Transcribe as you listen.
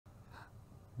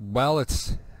Well,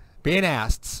 it's being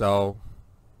asked, so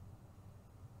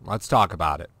let's talk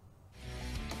about it.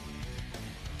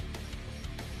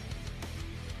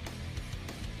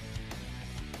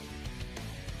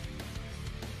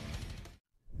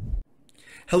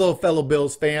 Hello, fellow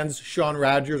Bills fans. Sean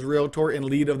Rogers, Realtor and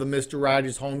lead of the Mr.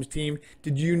 Rogers Homes team.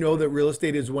 Did you know that real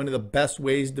estate is one of the best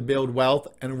ways to build wealth,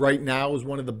 and right now is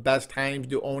one of the best times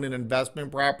to own an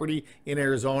investment property in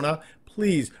Arizona?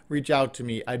 Please reach out to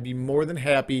me. I'd be more than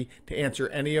happy to answer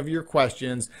any of your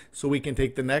questions so we can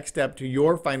take the next step to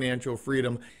your financial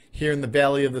freedom here in the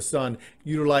Valley of the Sun,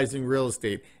 utilizing real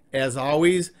estate. As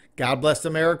always, God bless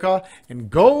America and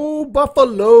go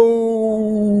Buffalo!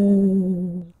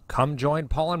 Come join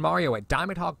Paul and Mario at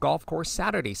Diamond Hawk Golf Course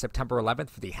Saturday, September 11th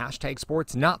for the Hashtag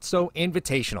Sports Not So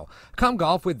Invitational. Come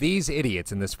golf with these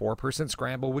idiots in this 4-person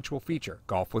scramble, which will feature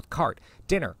golf with cart,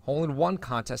 dinner, hole-in-one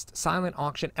contest, silent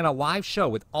auction, and a live show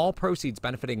with all proceeds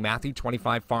benefiting Matthew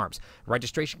 25 Farms.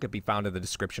 Registration could be found in the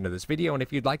description of this video, and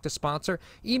if you'd like to sponsor,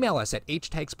 email us at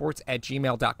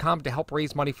htagsports@gmail.com to help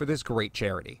raise money for this great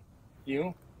charity.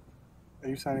 You? Are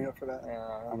you signing up for that?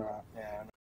 I'm not. Yeah.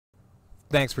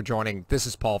 Thanks for joining. This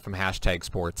is Paul from Hashtag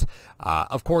Sports.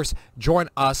 Of course, join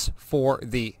us for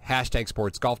the Hashtag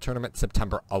Sports Golf Tournament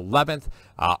September 11th.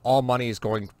 All money is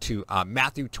going to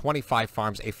Matthew 25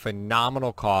 Farms, a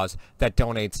phenomenal cause that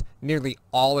donates nearly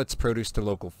all its produce to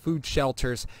local food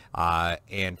shelters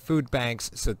and food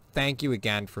banks. So thank you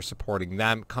again for supporting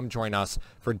them. Come join us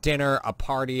for dinner, a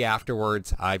party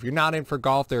afterwards. If you're not in for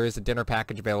golf, there is a dinner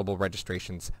package available.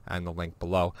 Registrations and the link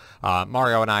below.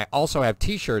 Mario and I also have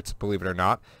t-shirts, believe it or not.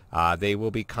 They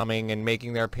will be coming and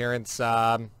making their appearance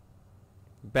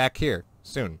back here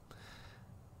soon.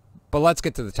 But let's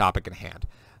get to the topic at hand.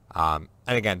 And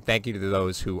again, thank you to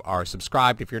those who are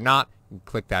subscribed. If you're not,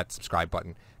 click that subscribe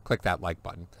button, click that like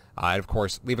button. And of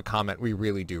course, leave a comment. We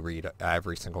really do read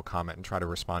every single comment and try to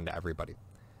respond to everybody.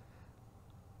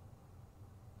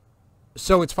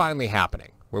 So it's finally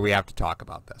happening where we have to talk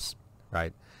about this,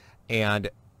 right? And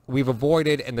we've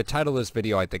avoided, and the title of this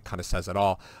video I think kind of says it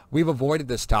all, we've avoided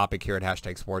this topic here at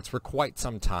Hashtag Sports for quite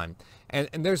some time. And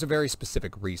there's a very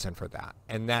specific reason for that.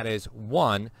 And that is,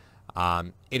 one,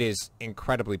 it is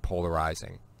incredibly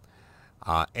polarizing.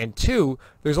 And two,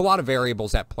 there's a lot of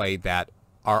variables at play that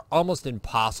are almost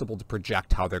impossible to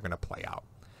project how they're going to play out.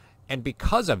 And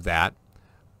because of that,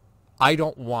 I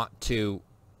don't want to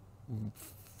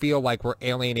feel like we're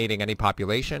alienating any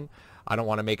population. I don't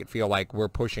want to make it feel like we're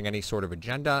pushing any sort of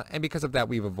agenda. And because of that,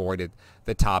 we've avoided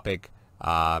the topic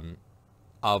of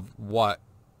what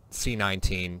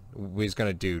C-19 was going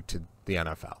to do to the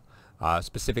NFL.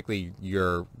 Specifically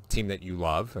your team that you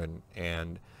love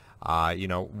and you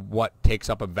know, what takes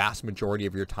up a vast majority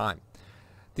of your time.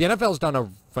 The NFL has done a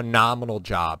phenomenal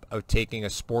job of taking a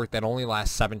sport that only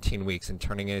lasts 17 weeks and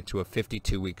turning it into a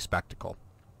 52-week spectacle.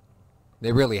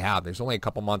 They really have. There's only a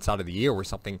couple months out of the year where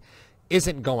something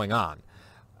isn't going on,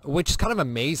 which is kind of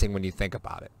amazing when you think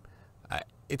about it.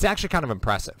 It's actually kind of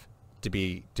impressive, to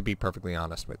be perfectly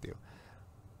honest with you.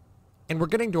 And we're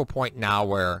getting to a point now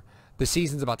where the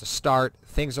season's about to start,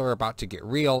 things are about to get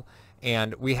real,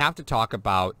 and we have to talk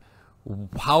about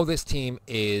how this team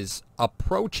is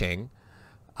approaching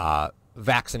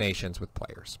vaccinations with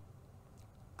players,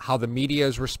 how the media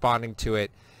is responding to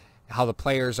it, how the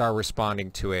players are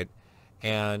responding to it,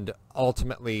 and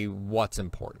ultimately what's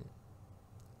important.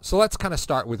 So let's kind of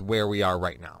start with where we are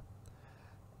right now.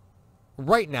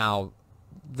 Right now,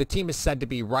 the team is said to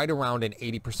be right around an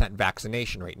 80%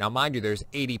 vaccination rate. Now, mind you, there's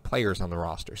 80 players on the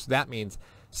roster. So that means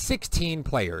 16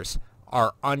 players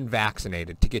are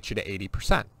unvaccinated to get you to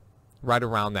 80%, right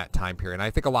around that time period. And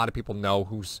I think a lot of people know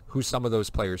who some of those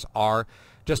players are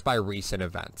just by recent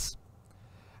events.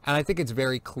 And I think it's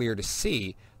very clear to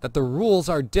see that the rules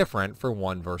are different for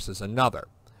one versus another.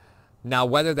 Now,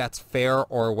 whether that's fair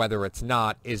or whether it's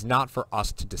not is not for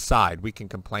us to decide. We can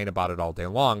complain about it all day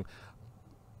long,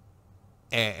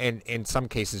 and in some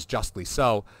cases justly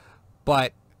so.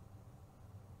 But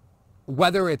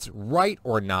whether it's right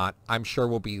or not, I'm sure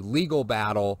will be legal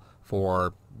battle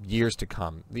for years to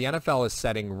come. The NFL is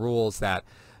setting rules that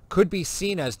could be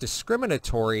seen as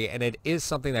discriminatory, and it is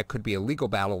something that could be a legal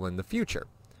battle in the future.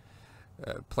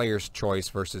 Players' choice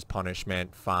versus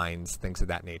punishment, fines, things of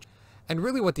that nature. And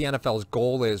really what the NFL's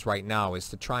goal is right now is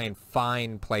to try and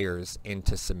fine players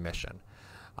into submission.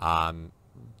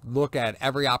 Look at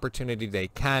every opportunity they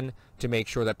can to make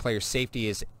sure that player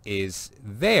safety is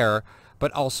there,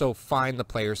 but also find the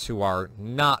players who are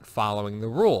not following the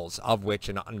rules, of which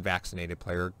an unvaccinated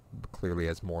player clearly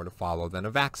has more to follow than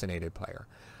a vaccinated player.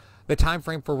 The time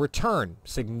frame for return,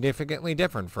 significantly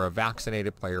different for a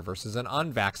vaccinated player versus an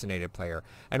unvaccinated player.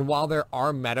 And while there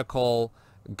are medical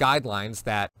guidelines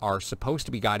that are supposed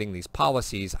to be guiding these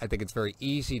policies, I think it's very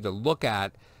easy to look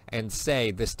at and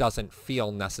say this doesn't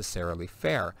feel necessarily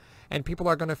fair. And people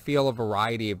are going to feel a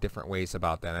variety of different ways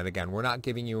about that. And again, we're not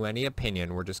giving you any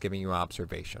opinion, we're just giving you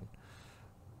observation.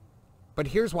 But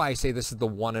here's why I say this is the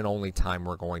one and only time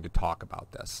we're going to talk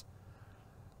about this.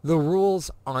 The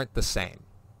rules aren't the same.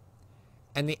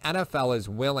 And the NFL is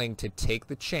willing to take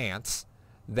the chance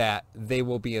that they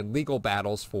will be in legal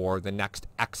battles for the next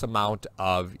X amount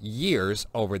of years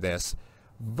over this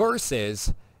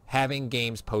versus having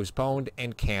games postponed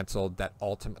and canceled that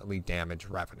ultimately damage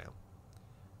revenue.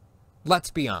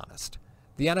 Let's be honest.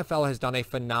 The NFL has done a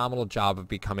phenomenal job of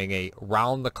becoming a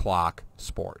round-the-clock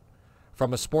sport.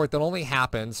 From a sport that only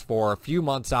happens for a few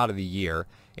months out of the year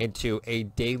into a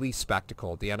daily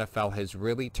spectacle, the NFL has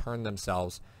really turned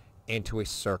themselves into a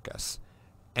circus,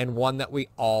 and one that we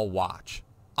all watch,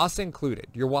 us included.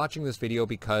 You're watching this video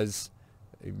because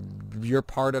you're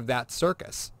part of that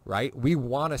circus, right? We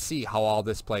want to see how all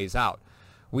this plays out.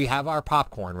 We have our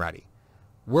popcorn ready.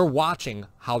 We're watching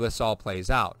how this all plays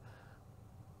out.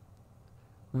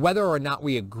 Whether or not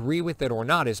we agree with it or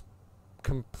not is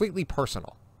completely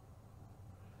personal.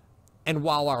 And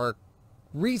while our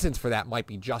reasons for that might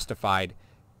be justified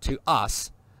to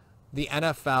us, the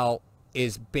NFL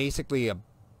is basically a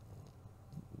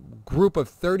group of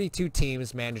 32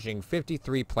 teams managing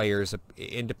 53 players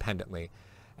independently.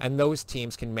 And those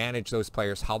teams can manage those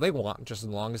players how they want, just as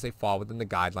long as they fall within the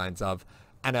guidelines of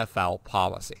NFL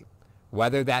policy.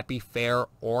 Whether that be fair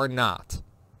or not,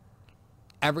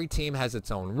 every team has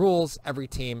its own rules. Every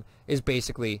team is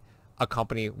basically a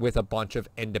company with a bunch of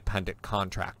independent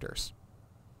contractors.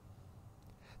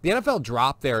 The NFL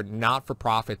dropped their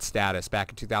not-for-profit status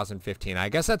back in 2015. I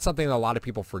guess that's something that a lot of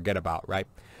people forget about, right?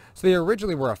 So they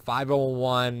originally were a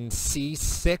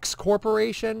 501c6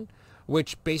 corporation,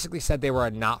 which basically said they were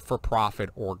a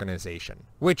not-for-profit organization,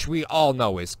 which we all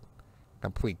know is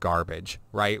complete garbage,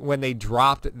 right? When they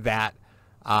dropped that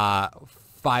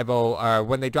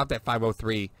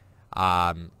 503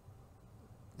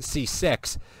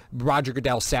 C6, Roger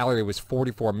Goodell's salary was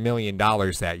 $44 million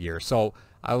that year. So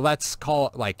let's call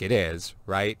it like it is,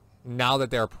 right? Now that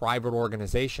they're a private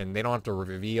organization, they don't have to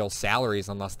reveal salaries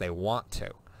unless they want to.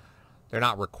 They're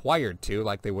not required to,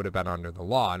 like they would have been under the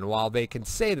law. And while they can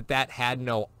say that that had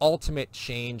no ultimate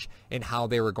change in how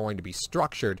they were going to be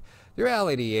structured, the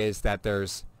reality is that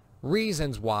there's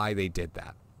reasons why they did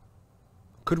that.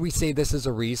 Could we say this is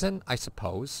a reason? I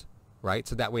suppose, right?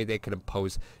 So that way they could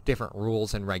impose different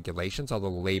rules and regulations, although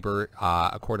labor,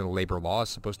 according to labor law, is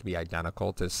supposed to be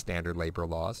identical to standard labor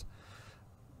laws.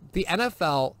 The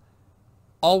NFL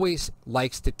always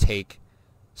likes to take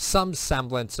some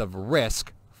semblance of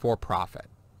risk for profit,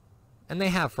 and they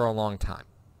have for a long time.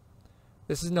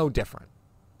 This is no different.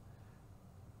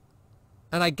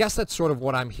 And I guess that's sort of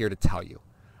what I'm here to tell you.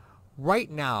 Right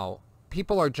now,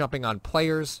 people are jumping on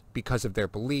players because of their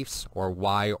beliefs or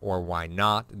why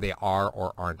not they are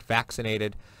or aren't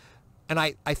vaccinated. And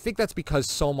I think that's because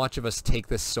so much of us take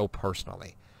this so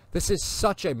personally. This is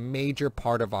such a major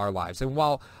part of our lives. And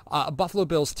while a Buffalo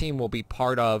Bills team will be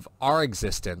part of our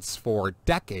existence for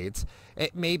decades,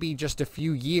 it may be just a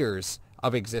few years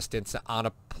of existence on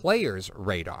a player's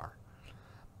radar.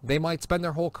 They might spend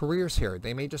their whole careers here.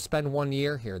 They may just spend 1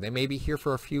 year here. They may be here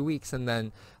for a few weeks and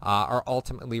then are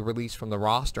ultimately released from the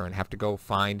roster and have to go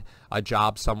find a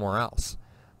job somewhere else.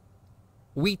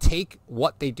 We take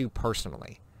what they do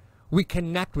personally. We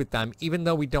connect with them even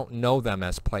though we don't know them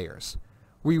as players.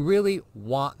 We really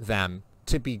want them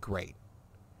to be great.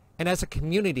 And as a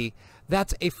community,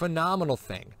 that's a phenomenal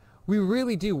thing. We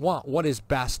really do want what is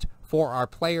best for our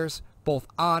players, both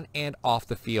on and off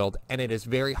the field, and it is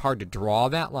very hard to draw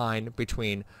that line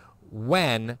between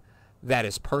when that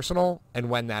is personal and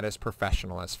when that is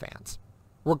professional as fans.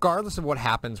 Regardless of what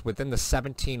happens within the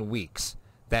 17 weeks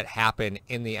that happen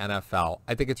in the NFL,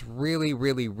 I think it's really,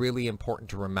 really, really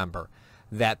important to remember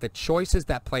that the choices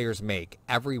that players make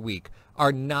every week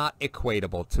are not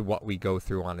equatable to what we go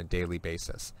through on a daily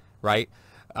basis, right?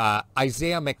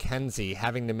 Isaiah McKenzie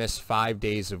having to miss 5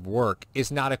 days of work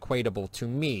is not equatable to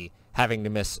me having to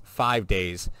miss 5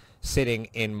 days sitting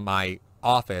in my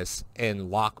office in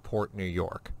Lockport, New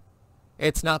York.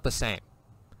 It's not the same.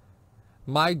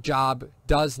 My job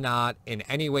does not in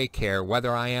any way care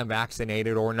whether I am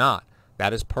vaccinated or not.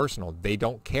 That is personal. They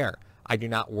don't care. I do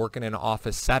not work in an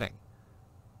office setting.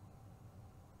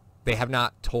 They have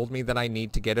not told me that I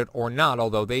need to get it or not,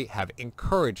 although they have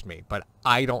encouraged me. But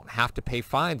I don't have to pay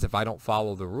fines if I don't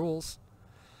follow the rules.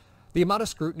 The amount of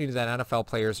scrutiny that NFL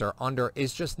players are under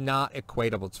is just not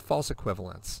equatable. It's false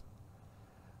equivalence.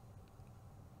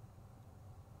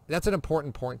 That's an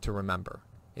important point to remember,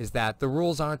 is that the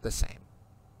rules aren't the same.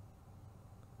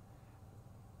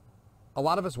 A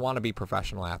lot of us want to be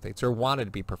professional athletes or wanted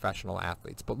to be professional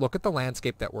athletes, but look at the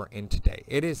landscape that we're in today.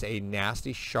 It is a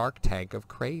nasty shark tank of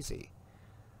crazy.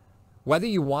 Whether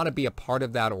you want to be a part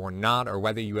of that or not, or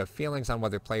whether you have feelings on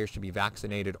whether players should be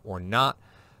vaccinated or not,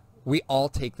 we all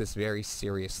take this very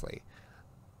seriously.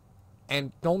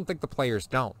 And don't think the players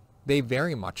don't. They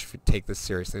very much take this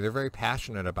seriously. They're very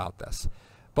passionate about this.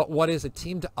 But what is a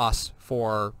team to us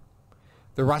for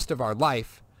the rest of our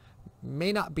life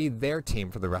may not be their team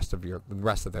for the rest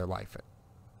of their life.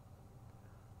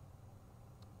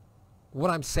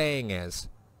 What I'm saying is,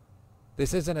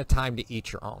 this isn't a time to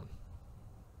eat your own.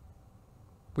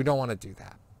 We don't want to do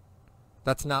that.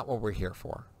 That's not what we're here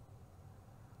for.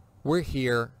 We're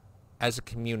here as a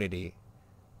community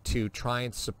to try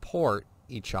and support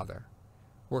each other.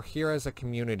 We're here as a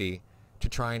community to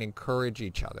try and encourage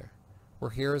each other.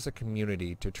 We're here as a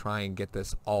community to try and get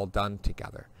this all done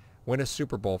together. Win a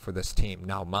Super Bowl for this team.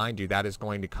 Now, mind you, that is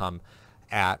going to come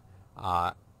at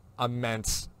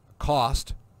immense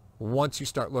cost once you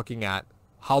start looking at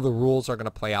how the rules are going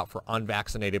to play out for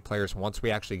unvaccinated players once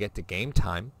we actually get to game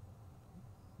time.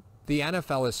 The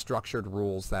NFL has structured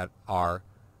rules that are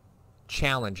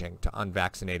challenging to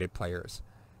unvaccinated players.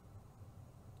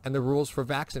 And the rules for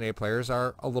vaccinated players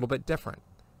are a little bit different.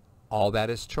 All that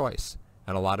is choice.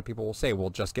 And a lot of people will say, well,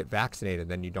 just get vaccinated,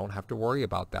 then you don't have to worry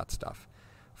about that stuff.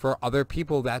 For other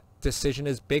people, that decision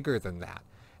is bigger than that.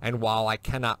 And while I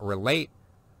cannot relate,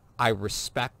 I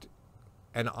respect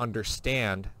and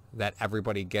understand that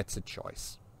everybody gets a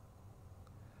choice.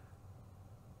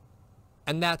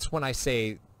 And that's when I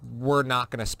say we're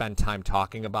not going to spend time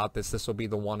talking about this. This will be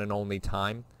the one and only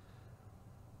time.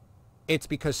 It's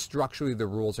because structurally the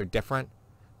rules are different.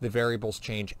 The variables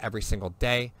change every single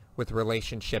day with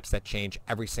relationships that change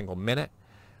every single minute.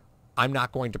 I'm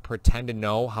not going to pretend to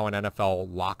know how an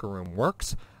NFL locker room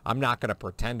works. I'm not going to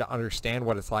pretend to understand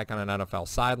what it's like on an NFL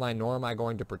sideline, nor am I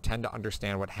going to pretend to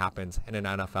understand what happens in an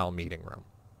NFL meeting room.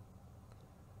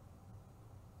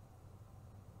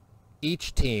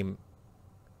 Each team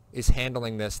is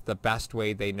handling this the best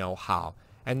way they know how.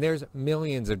 And there's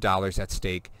millions of dollars at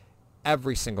stake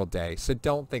every single day. So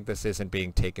don't think this isn't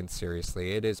being taken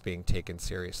seriously. It is being taken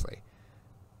seriously.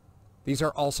 These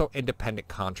are also independent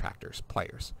contractors,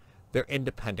 players. They're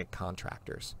independent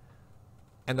contractors.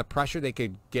 And the pressure they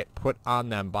could get put on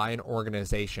them by an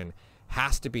organization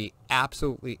has to be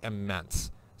absolutely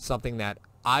immense. Something that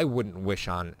I wouldn't wish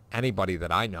on anybody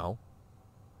that I know.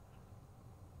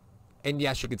 And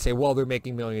yes, you could say, well, they're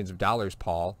making millions of dollars,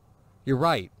 Paul. You're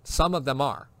right. Some of them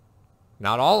are.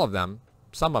 Not all of them,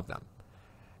 some of them.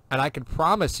 And I can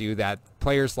promise you that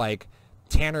players like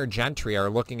Tanner Gentry are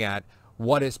looking at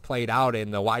what has played out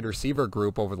in the wide receiver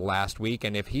group over the last week.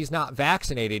 And if he's not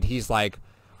vaccinated, he's like,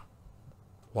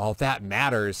 well, if that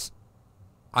matters,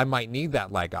 I might need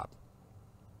that leg up.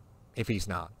 If he's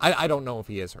not. I don't know if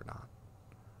he is or not.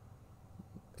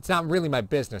 It's not really my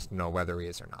business to know whether he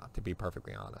is or not, to be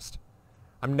perfectly honest.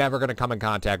 I'm never going to come in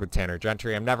contact with Tanner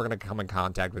Gentry. I'm never going to come in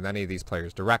contact with any of these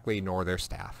players directly, nor their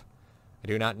staff. I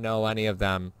do not know any of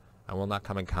them. I will not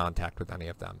come in contact with any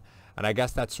of them. And I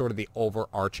guess that's sort of the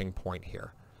overarching point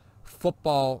here.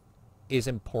 Football is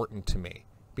important to me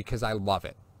because I love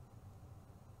it.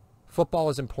 Football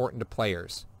is important to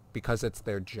players because it's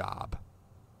their job.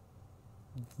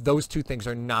 Those two things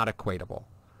are not equatable.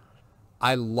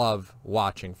 I love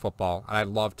watching football, and I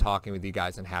love talking with you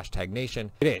guys in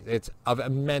 #Nation. It is. It's of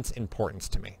immense importance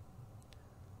to me.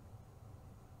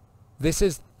 This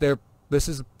is a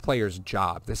player's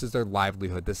job. This is their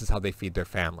livelihood. This is how they feed their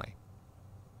family.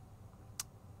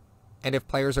 And if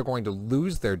players are going to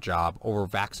lose their job over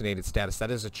vaccinated status,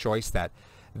 that is a choice that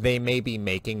they may be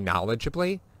making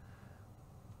knowledgeably.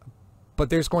 But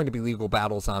there's going to be legal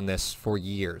battles on this for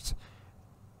years.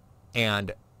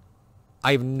 And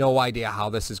I have no idea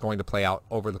how this is going to play out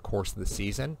over the course of the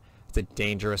season. It's a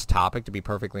dangerous topic, to be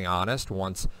perfectly honest.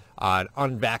 Once an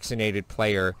unvaccinated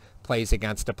player plays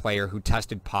against a player who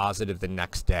tested positive the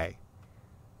next day,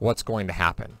 what's going to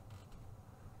happen?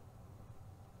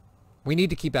 We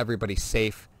need to keep everybody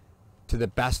safe to the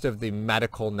best of the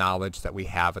medical knowledge that we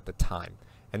have at the time.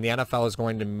 And the NFL is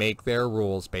going to make their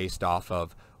rules based off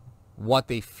of what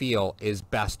they feel is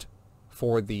best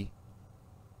for the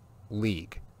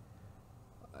league.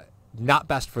 Not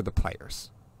best for the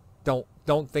players.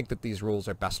 Don't think that these rules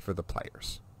are best for the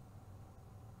players.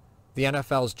 The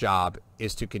NFL's job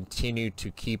is to continue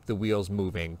to keep the wheels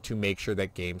moving to make sure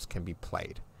that games can be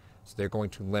played. So they're going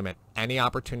to limit any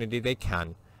opportunity they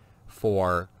can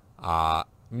for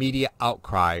media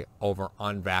outcry over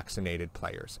unvaccinated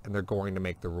players, and they're going to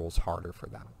make the rules harder for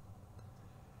them.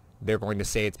 They're going to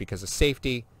say it's because of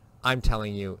safety. I'm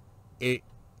telling you,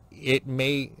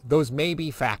 those may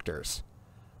be factors,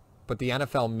 but the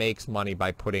NFL makes money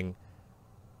by putting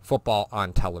football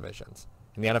on televisions.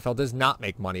 And the NFL does not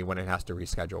make money when it has to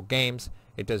reschedule games.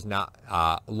 It does not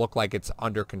look like it's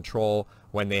under control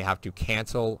when they have to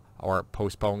cancel or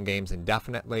postpone games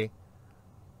indefinitely.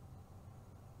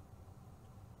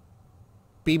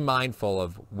 Be mindful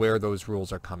of where those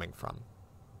rules are coming from,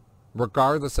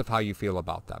 regardless of how you feel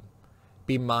about them.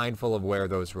 Be mindful of where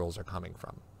those rules are coming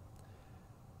from.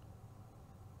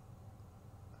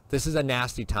 This is a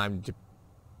nasty time to...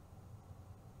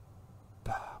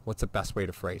 What's the best way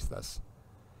to phrase this?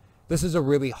 This is a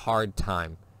really hard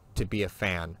time to be a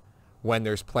fan when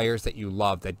there's players that you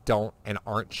love that don't and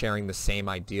aren't sharing the same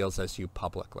ideals as you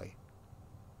publicly.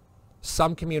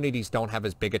 Some communities don't have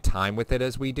as big a time with it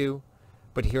as we do,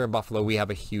 but here in Buffalo we have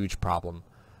a huge problem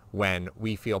when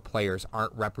we feel players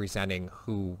aren't representing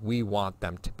who we want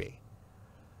them to be.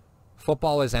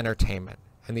 Football is entertainment,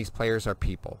 and these players are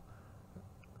people.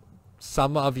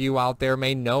 Some of you out there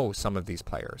may know some of these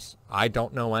players. I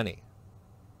don't know any.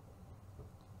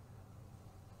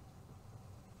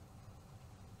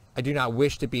 I do not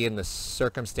wish to be in the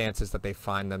circumstances that they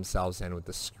find themselves in with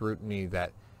the scrutiny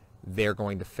that they're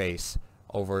going to face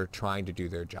over trying to do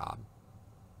their job.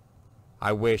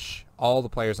 I wish all the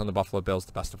players on the Buffalo Bills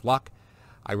the best of luck.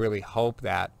 I really hope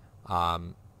that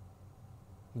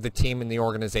the team and the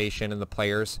organization and the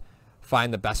players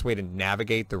find the best way to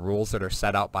navigate the rules that are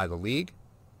set out by the league.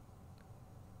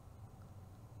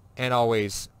 And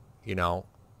always, you know,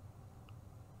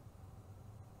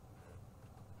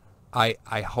 I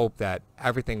hope that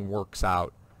everything works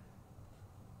out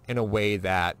in a way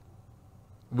that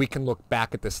we can look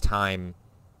back at this time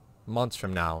months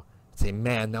from now and say,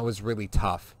 man, that was really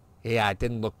tough. Yeah, it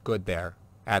didn't look good there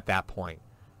at that point.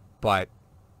 But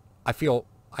I feel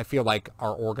like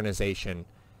our organization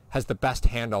has the best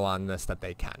handle on this that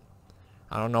they can.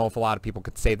 I don't know if a lot of people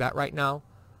could say that right now,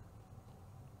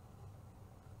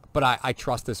 but I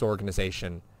trust this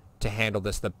organization to handle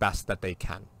this the best that they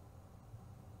can.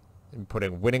 And put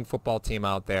a winning football team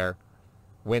out there,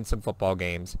 win some football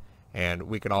games, and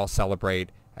we can all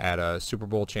celebrate at a Super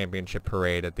Bowl championship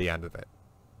parade at the end of it.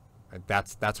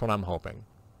 That's what I'm hoping.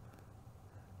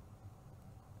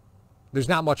 There's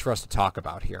not much for us to talk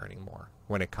about here anymore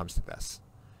when it comes to this.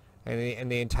 And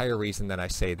the entire reason that I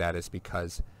say that is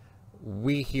because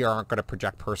we here aren't going to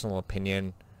project personal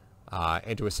opinion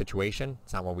into a situation.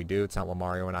 It's not what we do. It's not what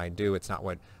Mario and I do. It's not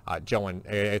what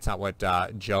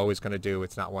Joe is going to do.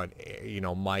 It's not what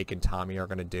Mike and Tommy are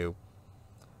going to do.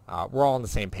 We're all on the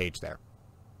same page there.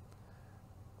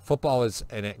 Football is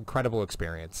an incredible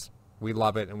experience. We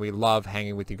love it, and we love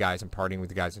hanging with you guys and partying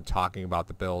with you guys and talking about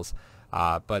the Bills.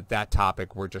 But that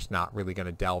topic we're just not really going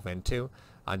to delve into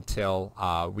until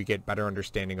we get better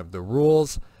understanding of the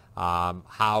rules,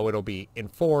 how it'll be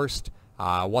enforced,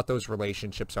 what those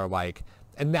relationships are like.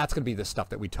 And that's going to be the stuff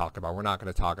that we talk about. We're not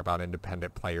going to talk about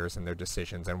independent players and their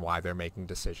decisions and why they're making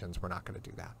decisions. We're not going to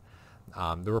do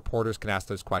that. The reporters can ask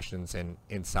those questions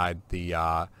inside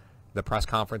the press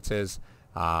conferences.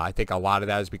 I think a lot of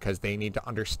that is because they need to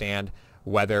understand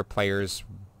whether players'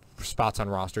 spots on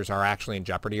rosters are actually in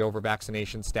jeopardy over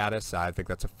vaccination status. I think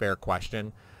that's a fair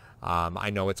question. I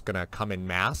know it's going to come in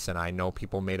mass, and I know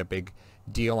people made a big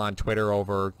deal on Twitter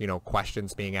over,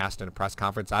 questions being asked in a press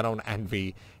conference. I don't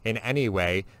envy in any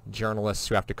way journalists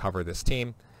who have to cover this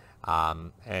team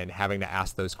and having to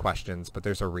ask those questions, but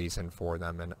there's a reason for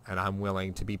them, and I'm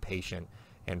willing to be patient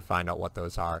and find out what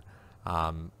those are.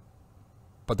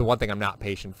 But the one thing I'm not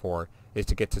patient for is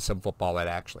to get to some football that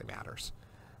actually matters.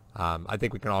 I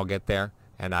think we can all get there,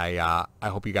 and I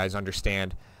hope you guys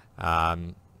understand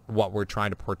what we're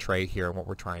trying to portray here and what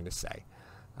we're trying to say.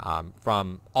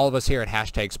 From all of us here at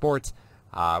Hashtag Sports,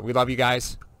 we love you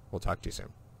guys. We'll talk to you soon.